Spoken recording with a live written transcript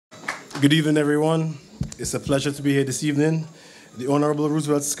Good evening, everyone. It's a pleasure to be here this evening. The Honorable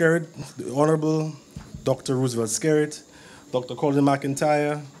Roosevelt Skerritt, the Honorable Dr. Roosevelt Skerritt, Dr. Colin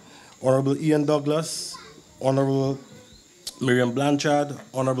McIntyre, Honorable Ian Douglas, Honorable Miriam Blanchard,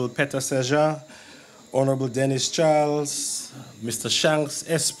 Honorable Peter Seja, Honorable Dennis Charles, Mr. Shanks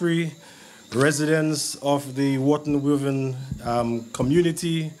Esprit, residents of the Wotten Waven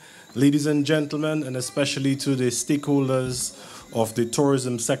community, ladies and gentlemen, and especially to the stakeholders of the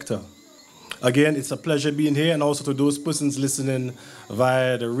tourism sector. Again, it's a pleasure being here, and also to those persons listening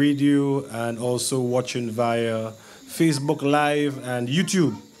via the radio and also watching via Facebook Live and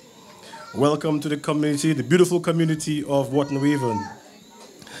YouTube. Welcome to the community, the beautiful community of Wotten Waven.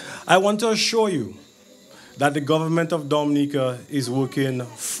 I want to assure you that the Government of Dominica is working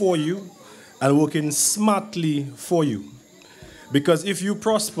for you and working smartly for you. Because if you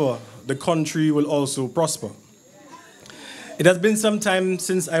prosper, the country will also prosper. It has been some time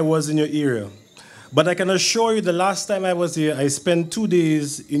since I was in your area, but I can assure you the last time I was here, I spent 2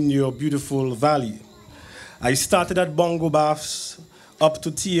 days in your beautiful valley. I started at Bongo Baths, up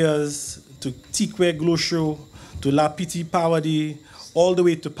to Tiers, to Tikwe Glosho, to La Piti Pawadi, all the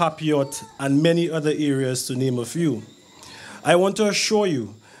way to Papiot, and many other areas, to name a few. I want to assure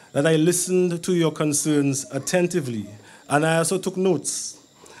you that I listened to your concerns attentively, and I also took notes.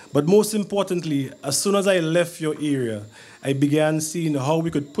 But most importantly, as soon as I left your area, I began seeing how we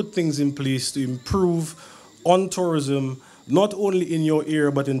could put things in place to improve on tourism, not only in your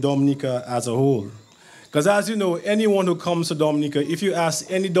area, but in Dominica as a whole. Because as you know, anyone who comes to Dominica, if you ask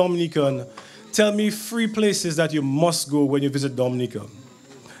any Dominican, tell me 3 places that you must go when you visit Dominica.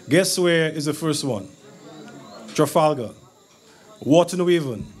 Guess where is the first one? Trafalgar, Wotten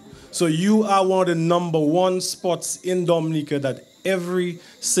Waven. So you are one of the #1 spots in Dominica that every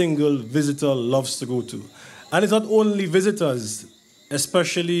single visitor loves to go to. And it's not only visitors,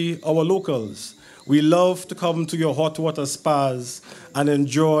 especially our locals. We love to come to your hot water spas and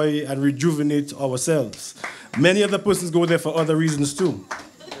enjoy and rejuvenate ourselves. Many other persons go there for other reasons too.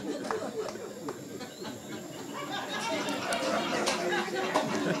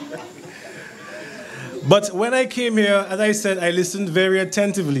 But when I came here, as I said, I listened very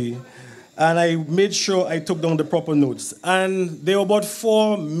attentively, and I made sure I took down the proper notes. And there were about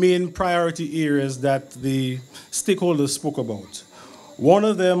 4 main priority areas that the stakeholders spoke about. One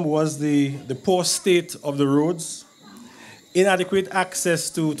of them was the poor state of the roads, inadequate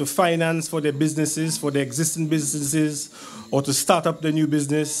access to finance for their businesses, for their existing businesses, or to start up the new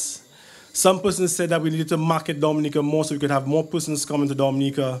business. Some persons said that we needed to market Dominica more so we could have more persons coming to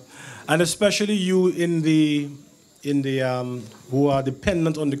Dominica, and especially you who are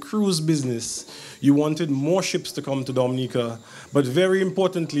dependent on the cruise business. You wanted more ships to come to Dominica, but very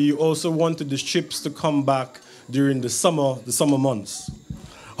importantly, you also wanted the ships to come back during the summer months.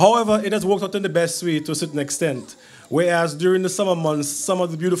 However, it has worked out in the best way to a certain extent. Whereas during the summer months, some of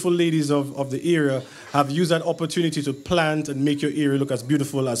the beautiful ladies of the area have used that opportunity to plant and make your area look as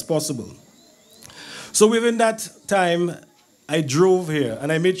beautiful as possible. So within that time, I drove here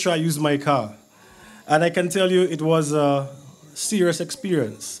and I made sure I used my car. And I can tell you it was a serious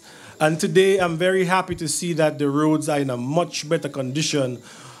experience. And today I'm very happy to see that the roads are in a much better condition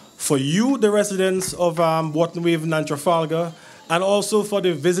for you, the residents of Wotten Waven and Trafalgar, and also for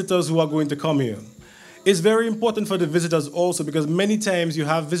the visitors who are going to come here. It's very important for the visitors also because many times you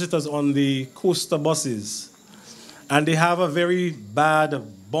have visitors on the coaster buses and they have a very bad,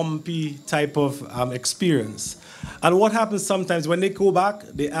 bumpy type of experience. And what happens sometimes when they go back,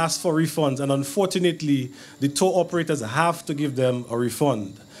 they ask for refunds, and unfortunately, the tour operators have to give them a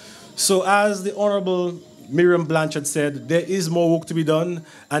refund. So as the Honorable Miriam Blanchard said, there is more work to be done,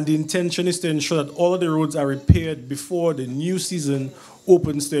 and the intention is to ensure that all of the roads are repaired before the new season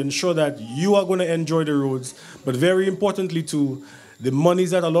opens to ensure that you are going to enjoy the roads, but very importantly too, the monies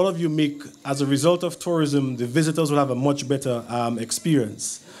that a lot of you make as a result of tourism, the visitors will have a much better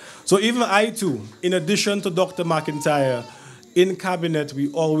experience. So even I too, in addition to Dr. McIntyre, in Cabinet,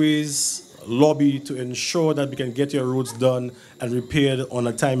 we always lobby to ensure that we can get your roads done and repaired on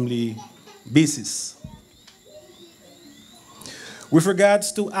a timely basis. With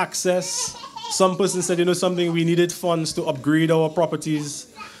regards to access, some person said, you know something, we needed funds to upgrade our properties,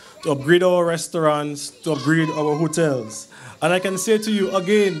 to upgrade our restaurants, to upgrade our hotels. And I can say to you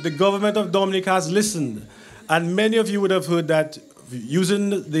again, the Government of Dominica has listened. And many of you would have heard that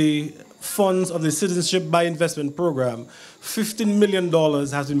using the funds of the Citizenship by Investment Program, $15 million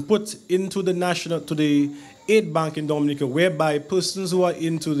has been put into the aid bank in Dominica, whereby persons who are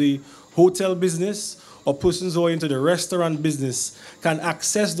into the hotel business or persons who are into the restaurant business can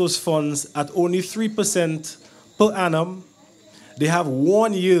access those funds at only 3% per annum. They have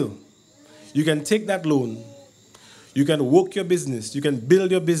 1 year you can take that loan, you can work your business, you can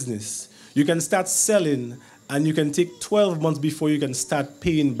build your business, you can start selling, and you can take 12 months before you can start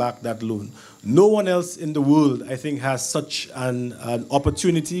paying back that loan. No one else in the world, I think, has such an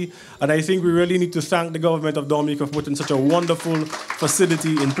opportunity, and I think we really need to thank the government of Dominica for putting such a wonderful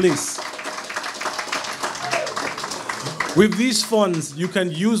facility in place. With these funds, you can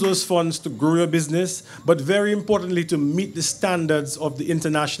use those funds to grow your business, but very importantly, to meet the standards of the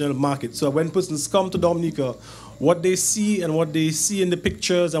international market. So when persons come to Dominica, what they see and what they see in the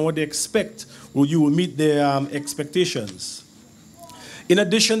pictures and what they expect, you will meet their expectations. In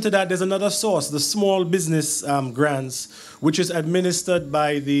addition to that, there's another source, the small business grants, which is administered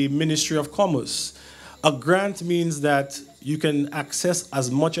by the Ministry of Commerce. A grant means that you can access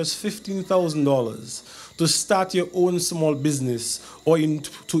as much as $15,000 to start your own small business or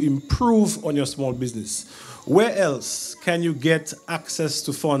to improve on your small business. Where else can you get access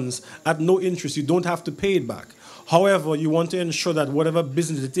to funds at no interest? You don't have to pay it back. However, you want to ensure that whatever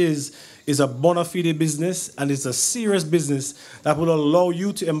business it is a bona fide business and it's a serious business that will allow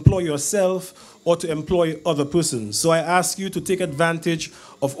you to employ yourself or to employ other persons. So I ask you to take advantage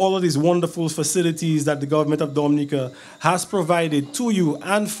of all of these wonderful facilities that the government of Dominica has provided to you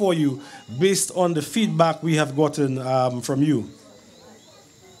and for you based on the feedback we have gotten from you.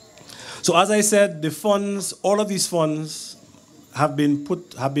 So as I said, the funds, all of these funds have been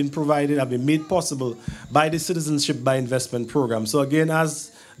provided, have been made possible by the Citizenship by Investment program. So again,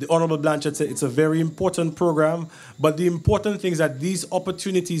 as the Honorable Blanchard said, it's a very important program, but the important thing is that these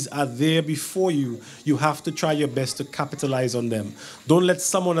opportunities are there before you. You have to try your best to capitalize on them. Don't let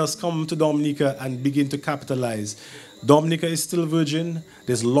someone else come to Dominica and begin to capitalize. Dominica is still virgin.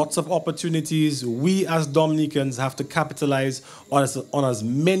 There's lots of opportunities. We as Dominicans have to capitalize on as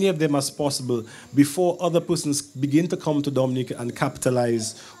many of them as possible before other persons begin to come to Dominica and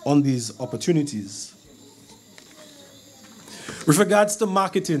capitalize on these opportunities. With regards to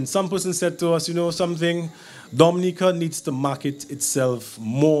marketing, some person said to us, you know something, Dominica needs to market itself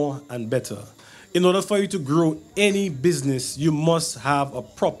more and better. In order for you to grow any business, you must have a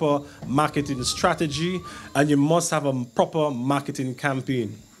proper marketing strategy and you must have a proper marketing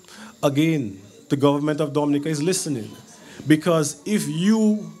campaign. Again, the government of Dominica is listening, because if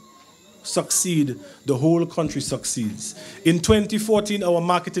you succeed, the whole country succeeds. In 2014, our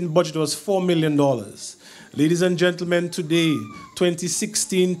marketing budget was $4 million. Ladies and gentlemen, today,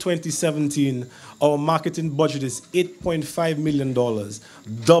 2016, 2017, our marketing budget is $8.5 million,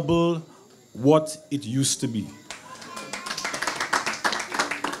 double what it used to be.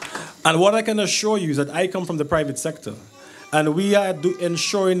 And what I can assure you is that I come from the private sector, and we are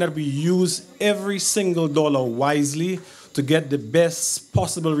ensuring that we use every single dollar wisely to get the best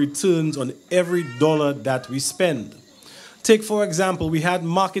possible returns on every dollar that we spend. Take, for example, we had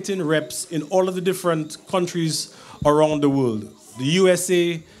marketing reps in all of the different countries around the world. The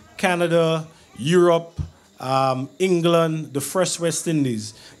USA, Canada, Europe, England, the Fresh West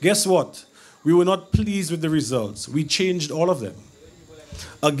Indies. Guess what? We were not pleased with the results. We changed all of them.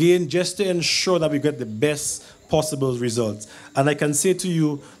 Again, just to ensure that we get the best possible results. And I can say to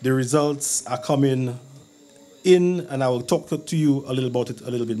you, the results are coming in, and I will talk to you a little about it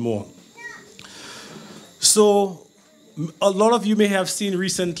a little bit more. So, a lot of you may have seen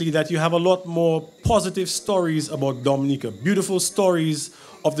recently that you have a lot more positive stories about Dominica, beautiful stories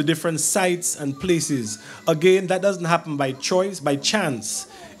of the different sites and places. Again, that doesn't happen by choice, by chance.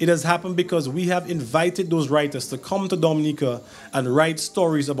 It has happened because we have invited those writers to come to Dominica and write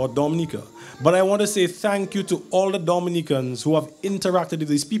stories about Dominica. But I want to say thank you to all the Dominicans who have interacted with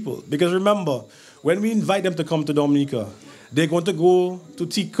these people. Because remember, when we invite them to come to Dominica, they're going to go to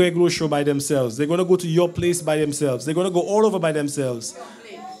Tikwe Show by themselves. They're going to go to your place by themselves. They're going to go all over by themselves.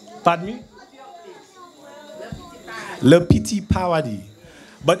 Pardon me? Le Petit Paradis.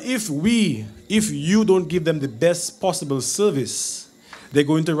 But if you don't give them the best possible service, they're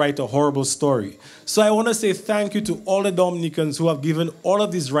going to write a horrible story. So I want to say thank you to all the Dominicans who have given all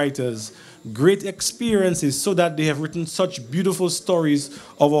of these writers great experiences so that they have written such beautiful stories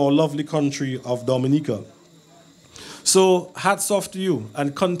of our lovely country of Dominica. So hats off to you,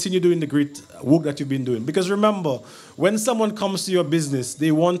 and continue doing the great work that you've been doing. Because remember, when someone comes to your business,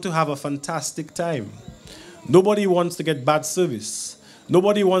 they want to have a fantastic time. Nobody wants to get bad service.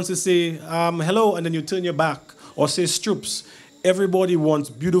 Nobody wants to say, hello, and then you turn your back, or say stroops. Everybody wants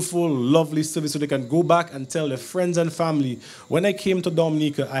beautiful, lovely service so they can go back and tell their friends and family, when I came to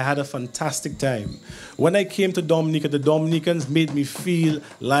Dominica, I had a fantastic time. When I came to Dominica, the Dominicans made me feel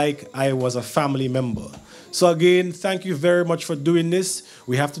like I was a family member. So again, thank you very much for doing this.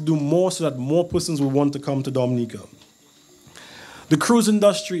 We have to do more so that more persons will want to come to Dominica. The cruise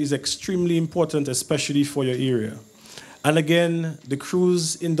industry is extremely important, especially for your area. And again, the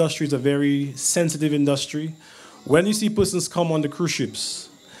cruise industry is a very sensitive industry. When you see persons come on the cruise ships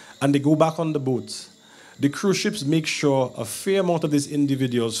and they go back on the boat, the cruise ships make sure a fair amount of these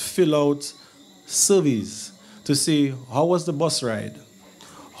individuals fill out surveys to say, how was the bus ride?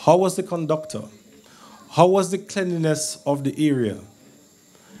 How was the conductor? How was the cleanliness of the area?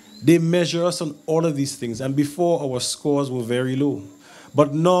 They measure us on all of these things, and before our scores were very low.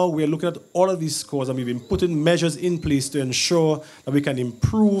 But now we're looking at all of these scores, and we've been putting measures in place to ensure that we can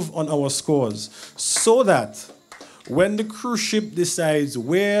improve on our scores so that when the cruise ship decides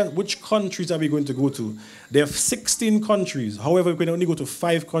which countries are we going to go to, there are 16 countries. However, we can only go to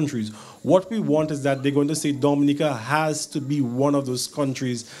 5 countries. What we want is that they're going to say Dominica has to be one of those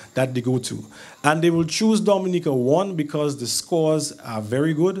countries that they go to. And they will choose Dominica, 1, because the scores are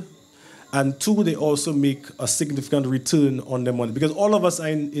very good, and 2, they also make a significant return on their money. Because all of us are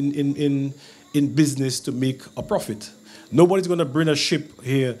in business to make a profit. Nobody's going to bring a ship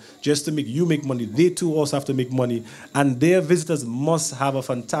here just to make you make money. They too also have to make money. And their visitors must have a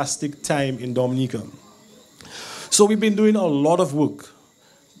fantastic time in Dominica. So we've been doing a lot of work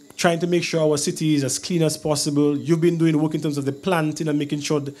trying to make sure our city is as clean as possible. You've been doing work in terms of the planting and making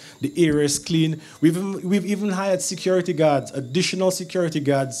sure the area is clean. We've even hired security guards, additional security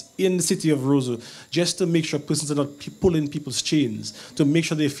guards in the city of Roseau, just to make sure persons are not pulling people's chains, to make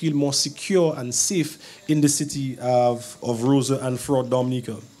sure they feel more secure and safe in the city of Roseau and throughout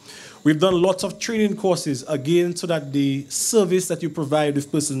Dominica. We've done lots of training courses, again, so that the service that you provide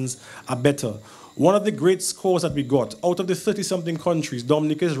with persons are better. One of the great scores that we got, out of the 30-something countries,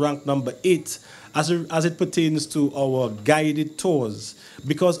 Dominica is ranked number 8 as it pertains to our guided tours,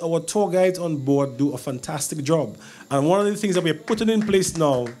 because our tour guides on board do a fantastic job. And one of the things that we're putting in place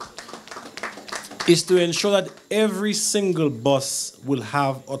now is to ensure that every single bus will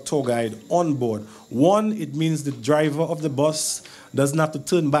have a tour guide on board. 1, it means the driver of the bus doesn't have to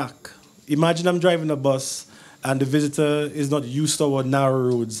turn back. Imagine I'm driving a bus and the visitor is not used to our narrow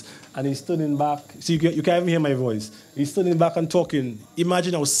roads, and he's turning back. See, you can't even hear my voice. He's turning back and talking.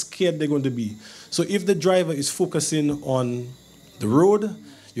 Imagine how scared they're going to be. So if the driver is focusing on the road,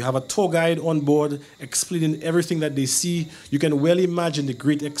 you have a tour guide on board explaining everything that they see, you can well imagine the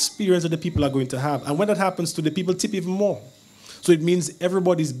great experience that the people are going to have. And when that happens to the people, tip even more. So it means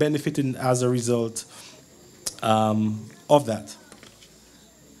everybody's benefiting as a result of that.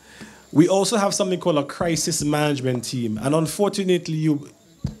 We also have something called a crisis management team. And unfortunately,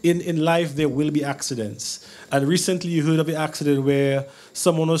 in life, there will be accidents. And recently, you heard of the accident where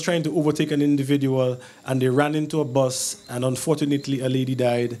someone was trying to overtake an individual, and they ran into a bus, and unfortunately, a lady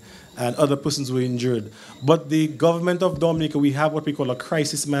died, and other persons were injured. But the Government of Dominica, we have what we call a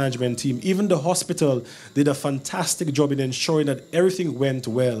crisis management team. Even the hospital did a fantastic job in ensuring that everything went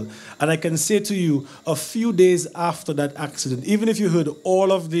well. And I can say to you, a few days after that accident, even if you heard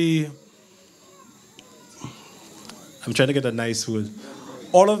all of the... I'm trying to get a nice word.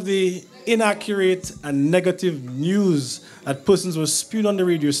 All of the inaccurate and negative news that persons were spewed on the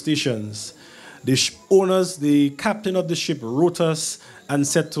radio stations, the owners, the captain of the ship wrote us and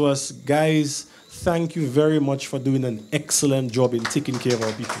said to us, guys, thank you very much for doing an excellent job in taking care of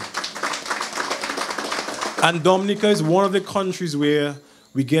our people. And Dominica is one of the countries where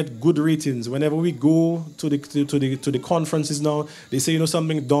we get good ratings. Whenever we go to the conferences now, they say, you know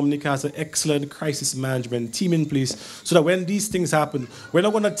something, Dominica has an excellent crisis management team in place, so that when these things happen, we're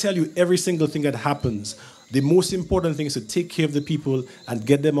not going to tell you every single thing that happens. The most important thing is to take care of the people and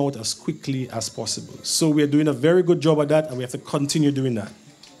get them out as quickly as possible. So we're doing a very good job at that, and we have to continue doing that.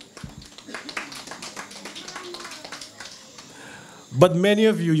 But many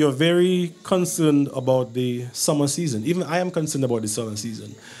of you, you're very concerned about the summer season. Even I am concerned about the summer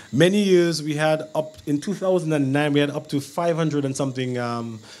season. Many years we had in 2009, we had up to 500 and something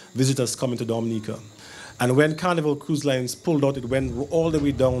visitors coming to Dominica. And when Carnival Cruise Lines pulled out, it went all the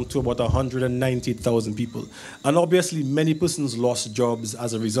way down to about 190,000 people. And obviously, many persons lost jobs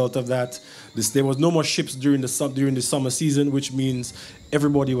as a result of that. There was no more ships during the summer season, which means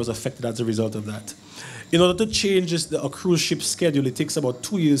everybody was affected as a result of that. In order to change a cruise ship schedule, it takes about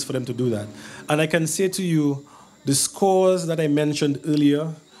 2 years for them to do that. And I can say to you, the scores that I mentioned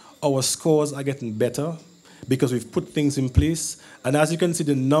earlier, our scores are getting better because we've put things in place. And as you can see,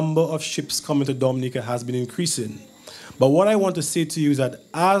 the number of ships coming to Dominica has been increasing. But what I want to say to you is that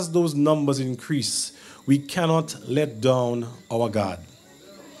as those numbers increase, we cannot let down our guard.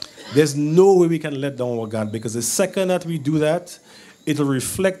 There's no way we can let down our guard, because the second that we do that, it'll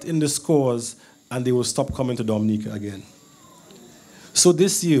reflect in the scores and they will stop coming to Dominica again. So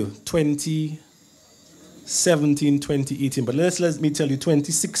this year, 2016, 2017, 2018. But let me tell you,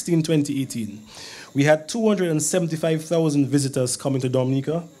 2016, 2018, we had 275,000 visitors coming to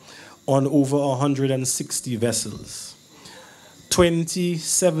Dominica on over 160 vessels.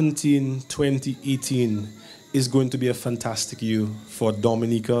 2017, 2018 is going to be a fantastic year for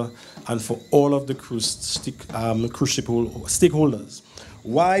Dominica and for all of the cruise ship stakeholders.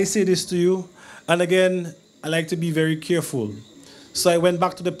 Why I say this to you? And again, I like to be very careful. So I went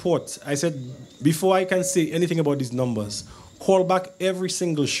back to the port. I said, before I can say anything about these numbers, call back every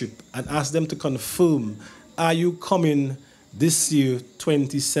single ship and ask them to confirm, are you coming this year,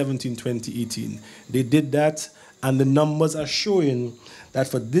 2017, 2018? They did that, and the numbers are showing that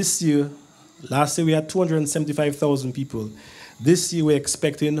for this year, last year we had 275,000 people. This year we're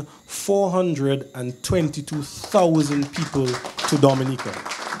expecting 422,000 people to Dominica.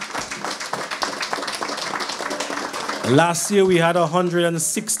 Last year we had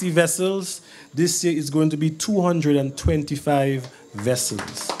 160 vessels. This year it's going to be 225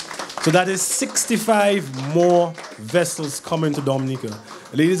 vessels. So that is 65 more vessels coming to Dominica.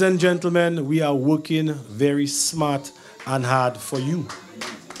 Ladies and gentlemen, we are working very smart and hard for you.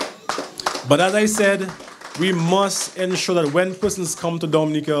 But as I said, we must ensure that when persons come to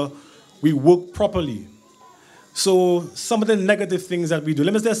Dominica, we work properly. So some of the negative things that we do,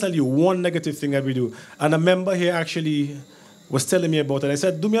 let me just tell you one negative thing that we do. And a member here actually was telling me about it. I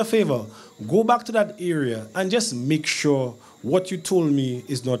said, do me a favor, go back to that area and just make sure what you told me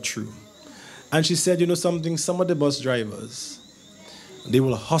is not true. And she said, you know something, some of the bus drivers, they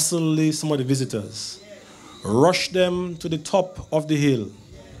will hustle some of the visitors, rush them to the top of the hill,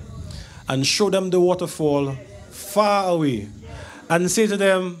 and show them the waterfall far away, and say to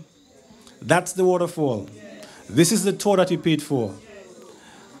them, that's the waterfall. This is the tour that you paid for.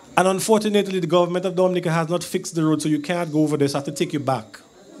 And unfortunately, the government of Dominica has not fixed the road, so you can't go over there, so I have to take you back.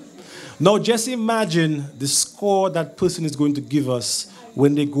 Now, just imagine the score that person is going to give us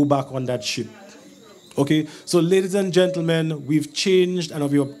when they go back on that ship. Okay, so ladies and gentlemen, we've changed and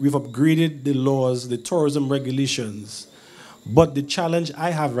we've upgraded the laws, the tourism regulations. But the challenge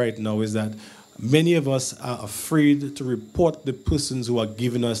I have right now is that many of us are afraid to report the persons who are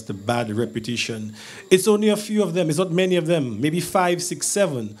giving us the bad reputation. It's only a few of them. It's not many of them. Maybe 5, 6,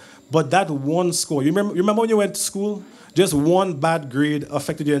 7. But that one score. You remember when you went to school? Just one bad grade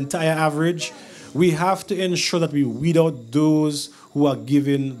affected your entire average. We have to ensure that we weed out those who are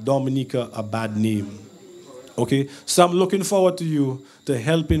giving Dominica a bad name. Okay? So I'm looking forward to you to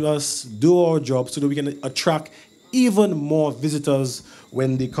helping us do our job so that we can attract even more visitors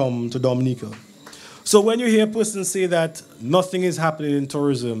when they come to Dominica. So when you hear persons say that nothing is happening in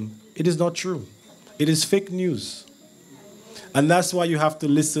tourism, it is not true. It is fake news. And that's why you have to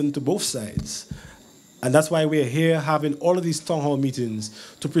listen to both sides. And that's why we're here having all of these town hall meetings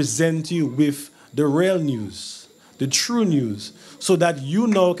to present you with the real news, the true news, so that you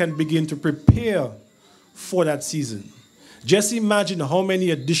now can begin to prepare for that season. Just imagine how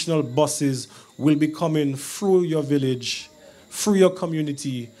many additional buses will be coming through your village, through your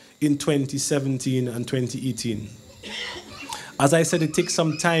community in 2017 and 2018. As I said, it takes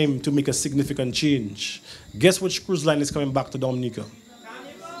some time to make a significant change. Guess which cruise line is coming back to Dominica?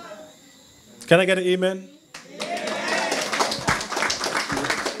 Can I get an amen?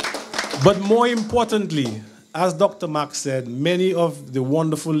 But more importantly, as Dr. Max said, many of the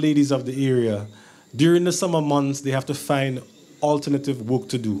wonderful ladies of the area, during the summer months, they have to find alternative work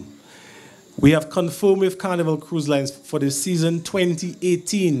to do. We have confirmed with Carnival Cruise Lines for the season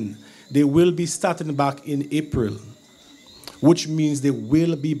 2018, they will be starting back in April, which means they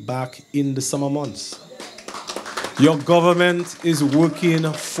will be back in the summer months. Your government is working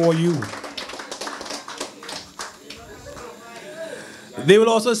for you. They will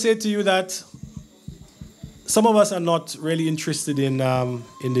also say to you that some of us are not really interested in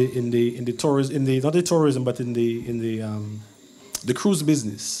the tourism, not the tourism, but in the cruise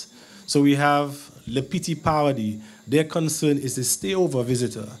business. So we have Le Petit Paradis. Their concern is the stayover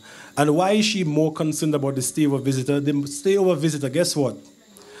visitor. And why is she more concerned about the stayover visitor? The stayover visitor, guess what?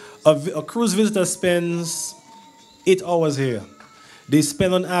 A cruise visitor spends 8 hours here. They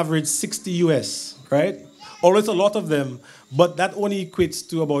spend on average 60 US, right? Always a lot of them, but that only equates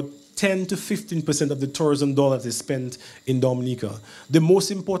to about 10 to 15% of the tourism dollars is spent in Dominica. The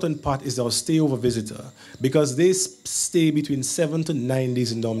most important part is our stayover visitor, because they stay between 7 to 9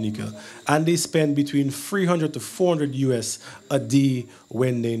 days in Dominica, and they spend between 300 to 400 US a day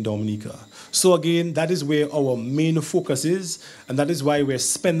when they're in Dominica. So again, that is where our main focus is, and that is why we're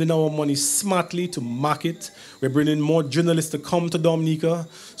spending our money smartly to market. We're bringing more journalists to come to Dominica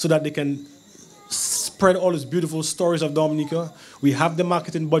so that they can spread all these beautiful stories of Dominica. We have the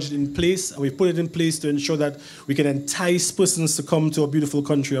marketing budget in place, and we put it in place to ensure that we can entice persons to come to a beautiful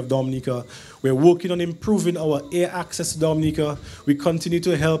country of Dominica. We're working on improving our air access to Dominica. We continue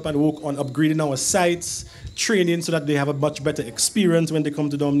to help and work on upgrading our sites, training so that they have a much better experience when they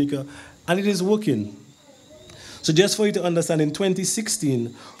come to Dominica, and it is working. So just for you to understand, in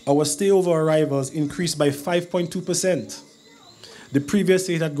 2016, our stayover arrivals increased by 5.2%. The previous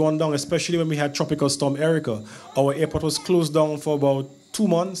year it had gone down, especially when we had Tropical Storm Erica. Our airport was closed down for about 2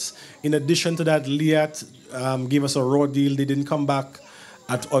 months. In addition to that, Liat gave us a raw deal. They didn't come back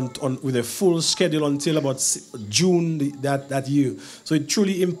with a full schedule until about June that year. So it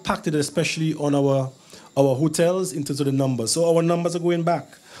truly impacted, especially on our hotels in terms of the numbers. So our numbers are going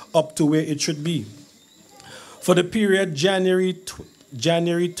back up to where it should be. For the period January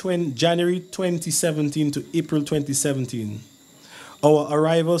 2017 to April 2017, our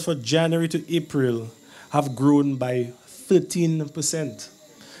arrivals for January to April have grown by 13%.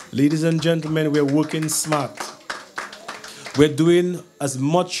 Ladies and gentlemen, we're working smart. We're doing as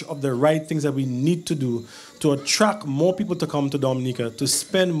much of the right things that we need to do to attract more people to come to Dominica, to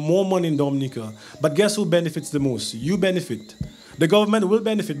spend more money in Dominica. But guess who benefits the most? You benefit. The government will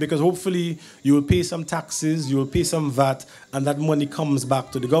benefit because hopefully you will pay some taxes, you will pay some VAT, and that money comes back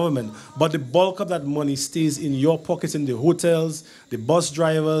to the government. But the bulk of that money stays in your pockets, in the hotels, the bus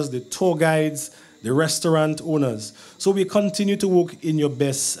drivers, the tour guides, the restaurant owners. So we continue to work in your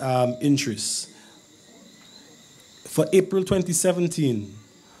best interests. For April 2017,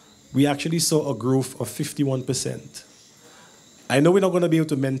 we actually saw a growth of 51%. I know we're not going to be able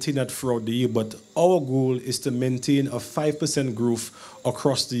to maintain that throughout the year, but our goal is to maintain a 5% growth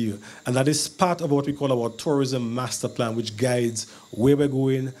across the year. And that is part of what we call our tourism master plan, which guides where we're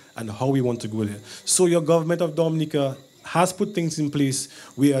going and how we want to go there. So your Government of Dominica has put things in place.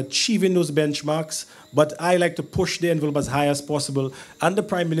 We are achieving those benchmarks, but I like to push the envelope as high as possible. And the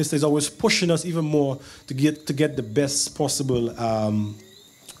Prime Minister is always pushing us even more to get the best possible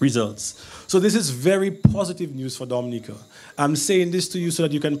results. So this is very positive news for Dominica. I'm saying this to you so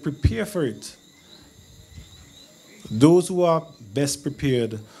that you can prepare for it. Those who are best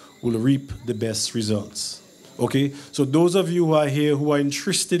prepared will reap the best results. Okay? So those of you who are here who are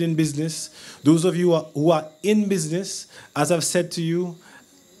interested in business, those of you who are in business, as I've said to you,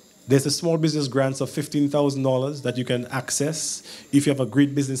 there's a small business grants of $15,000 that you can access if you have a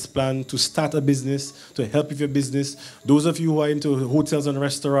great business plan to start a business, to help with your business. Those of you who are into hotels and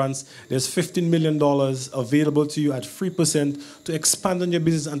restaurants, there's $15 million available to you at 3% to expand on your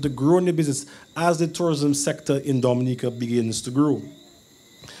business and to grow in your business as the tourism sector in Dominica begins to grow.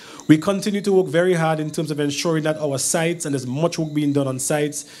 We continue to work very hard in terms of ensuring that our sites, and there's much work being done on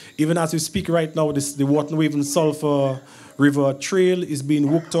sites, even as we speak right now, the Wotten Waven Sulphur River Trail is being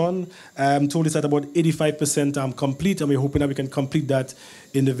worked on. I'm told it's at about 85% complete, and we're hoping that we can complete that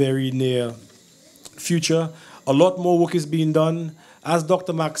in the very near future. A lot more work is being done. As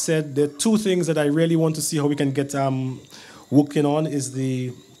Dr. Mack said, there are 2 things that I really want to see how we can get working on is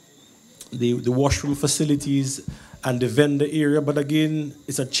the washroom facilities and the vendor area. But again,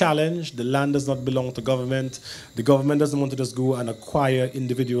 it's a challenge. The land does not belong to government. The government doesn't want to just go and acquire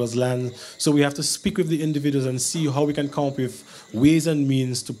individuals' land. So we have to speak with the individuals and see how we can come up with ways and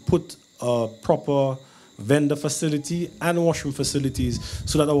means to put a proper vendor facility and washroom facilities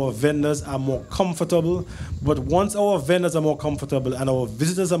so that our vendors are more comfortable. But once our vendors are more comfortable and our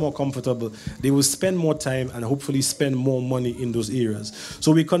visitors are more comfortable, they will spend more time and hopefully spend more money in those areas.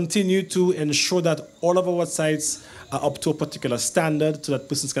 So we continue to ensure that all of our sites are up to a particular standard so that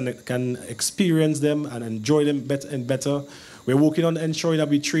persons can experience them and enjoy them better and better. We're working on ensuring that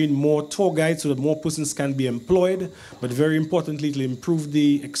we train more tour guides so that more persons can be employed, but very importantly, it'll improve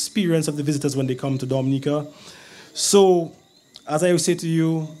the experience of the visitors when they come to Dominica. So, as I say to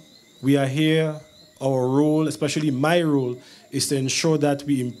you, we are here. Our role, especially my role, is to ensure that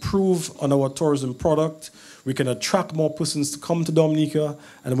we improve on our tourism product. We can attract more persons to come to Dominica,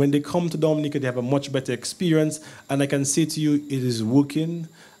 and when they come to Dominica, they have a much better experience. And I can say to you, it is working.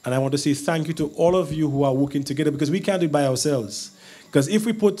 And I want to say thank you to all of you who are working together, because we can't do it by ourselves. Because if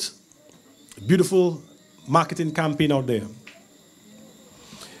we put a beautiful marketing campaign out there,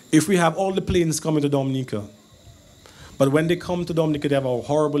 if we have all the planes coming to Dominica, but when they come to Dominica, they have a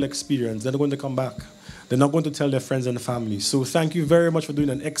horrible experience, they're not going to come back. They're not going to tell their friends and family. So thank you very much for doing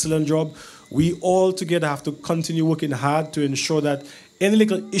an excellent job. We all together have to continue working hard to ensure that any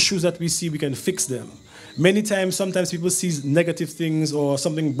little issues that we see, we can fix them. Many times, sometimes people see negative things or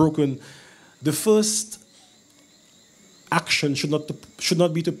something broken. The first action should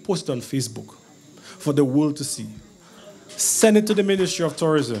not be to post it on Facebook for the world to see. Send it to the Ministry of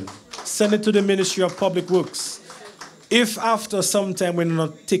Tourism. send it to the Ministry of Public Works. If after some time we're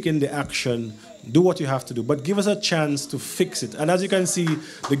not taking the action, do what you have to do, but give us a chance to fix it. And as you can see,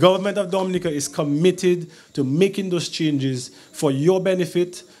 the Government of Dominica is committed to making those changes for your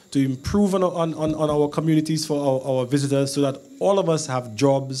benefit, to improve on our communities for our visitors, so that all of us have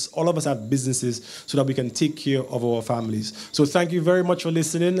jobs, all of us have businesses, so that we can take care of our families. So thank you very much for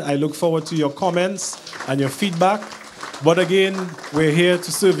listening. I look forward to your comments and your feedback. But again, we're here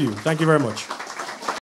to serve you. Thank you very much.